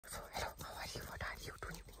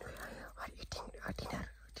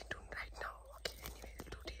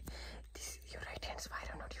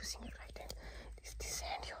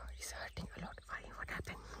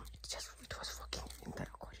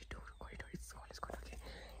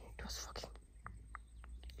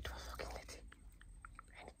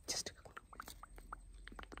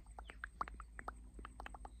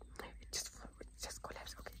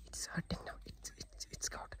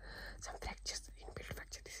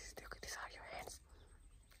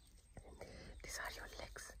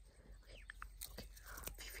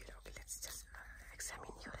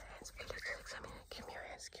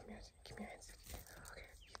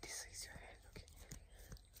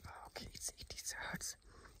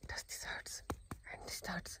it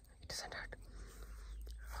hurts. It doesn't hurt.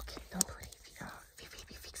 Okay, don't worry. We will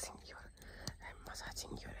be fixing your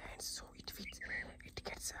massaging your hands so it fits. It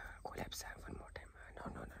gets collapse one more time. No.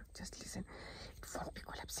 Just listen. It won't be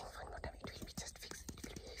collapsing one more time. It will be just fixed. It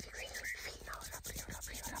will be fixed. Feel now. Rub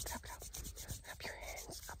your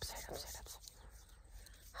hands upside.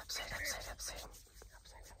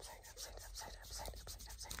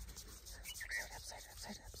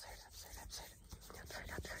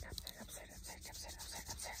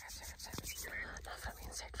 Now from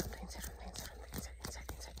inside, from the inside.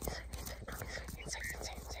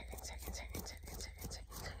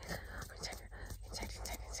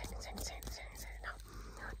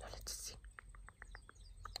 Now let's see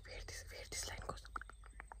where this line goes.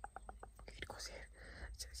 It goes here.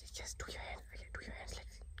 Just do your hands. Okay, do your hands like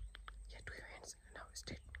this. Yeah, do your hands. Now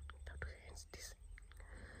straight. Now do your hands this.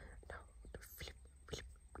 Now flip.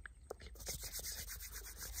 Okay,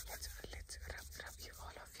 let's rub you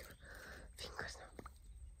all of your fingers now.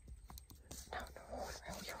 Now your whole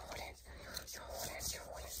hands.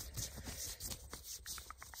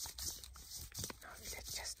 Now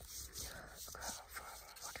let's just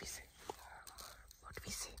what we say.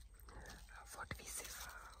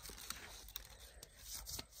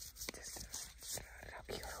 Just rub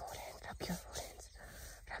your whole hands. Rub your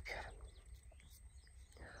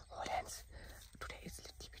whole hands. Today is a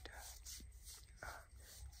little bit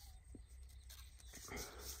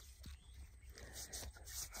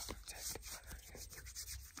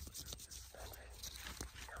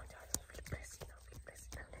we'll press it.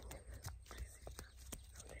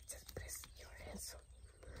 Let's just press your hands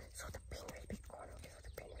so the pain will be gone. Okay, so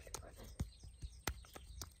the pain will be gone.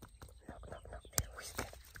 Knock. Who is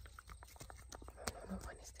there? No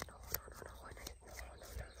one is there. No one is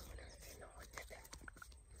there.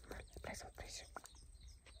 Apply some pressure.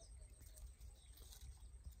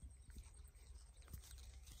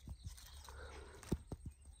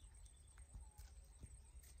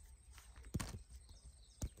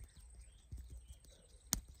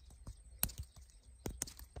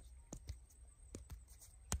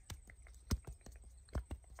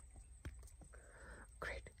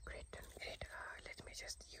 Great. Let me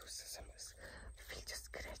just use some. We'll just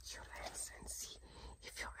scratch your hands and see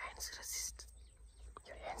if your hands resist.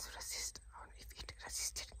 Or if it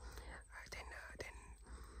resisted, then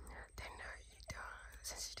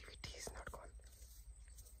sensitivity is not gone.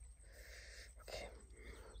 Okay.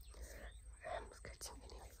 I'm scratching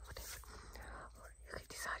anyway. Whatever. Okay,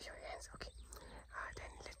 these are your hands. Okay.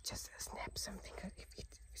 Then let's just snap something. If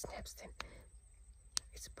it snaps, then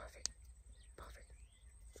it's perfect.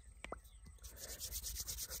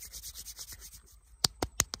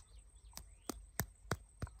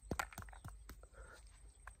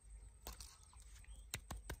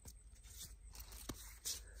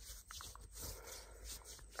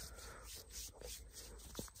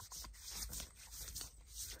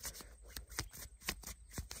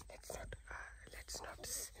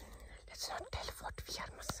 Let's not tell what we are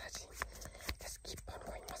massaging. Just keep on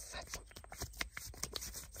going massaging.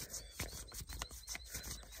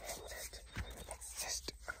 And let's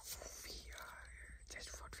just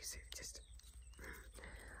what we say.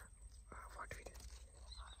 What we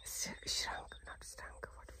shrunk, not stunk.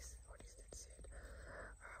 What is that said?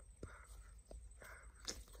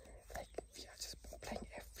 Like we are just applying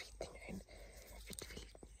everything, and it will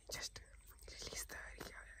just release the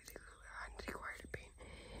unrequired pain.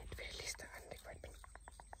 It will release the unrequired pain.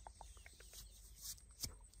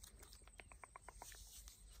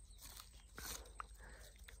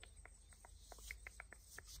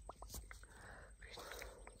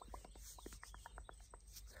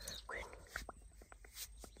 Great.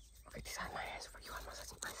 Okay, these are my hands for you. I'm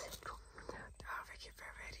massaging myself too.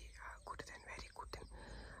 Very good. Then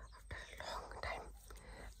after a long time,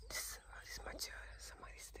 this much summer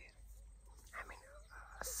is there. I mean,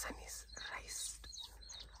 sun is rised,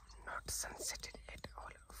 not sunsetted at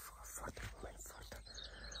all. For the moment, okay.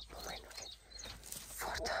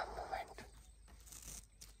 For the moment.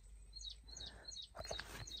 Okay.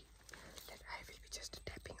 I will be just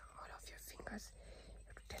tapping all of your fingers. You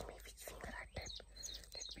have to tell me which finger I tap.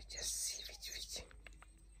 Let me just see which.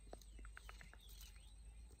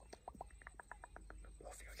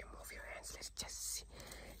 Move your hands. Let's just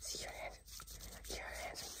see your hands. Your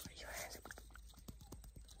hands.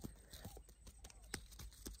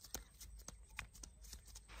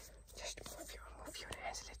 Just move your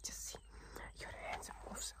hands. Let's just see your hands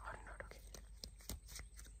moves or not. Okay.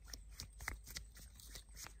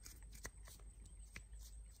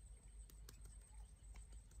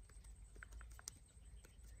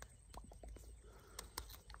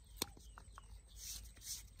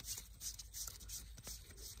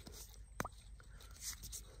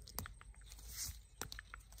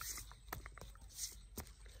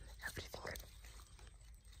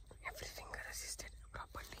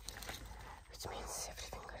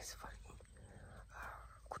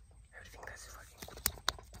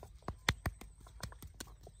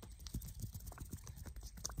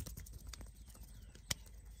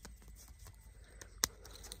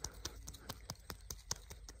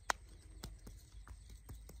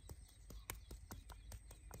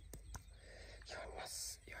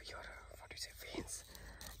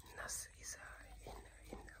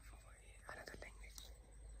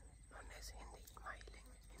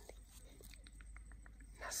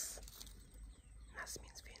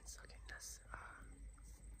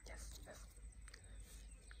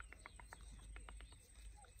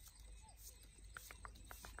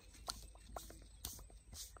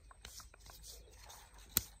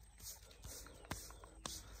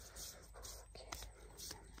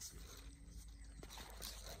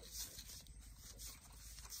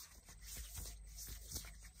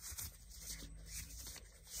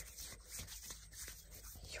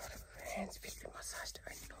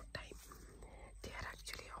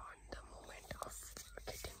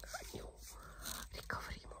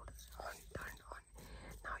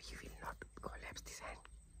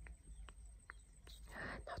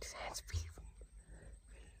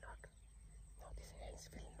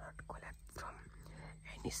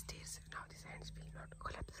 stairs. Now these hands will not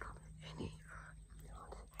collapse from any.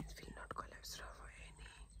 Hands will not collapse from any.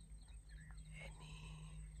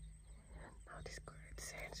 Now these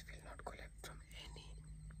hands will not collapse from any.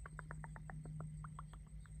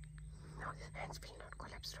 Now these hands will not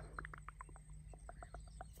collapse from.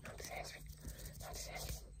 Now these hands will. Now these hands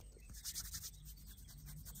will.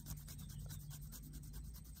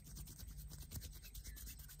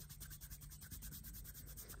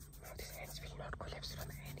 Now these hands will not collapse from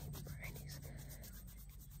any.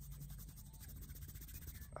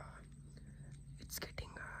 It's getting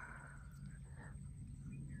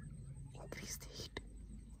increase the heat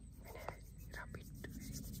when I rub it.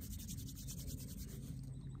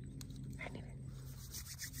 Anyway,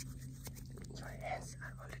 your hands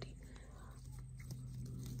are already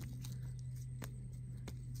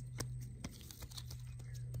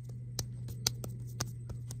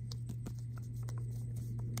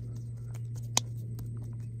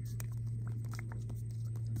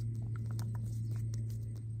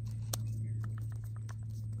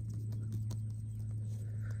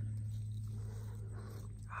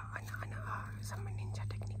some ninja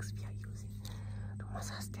techniques we are using to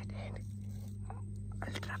massage that hand.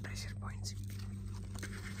 Ultra pressure points.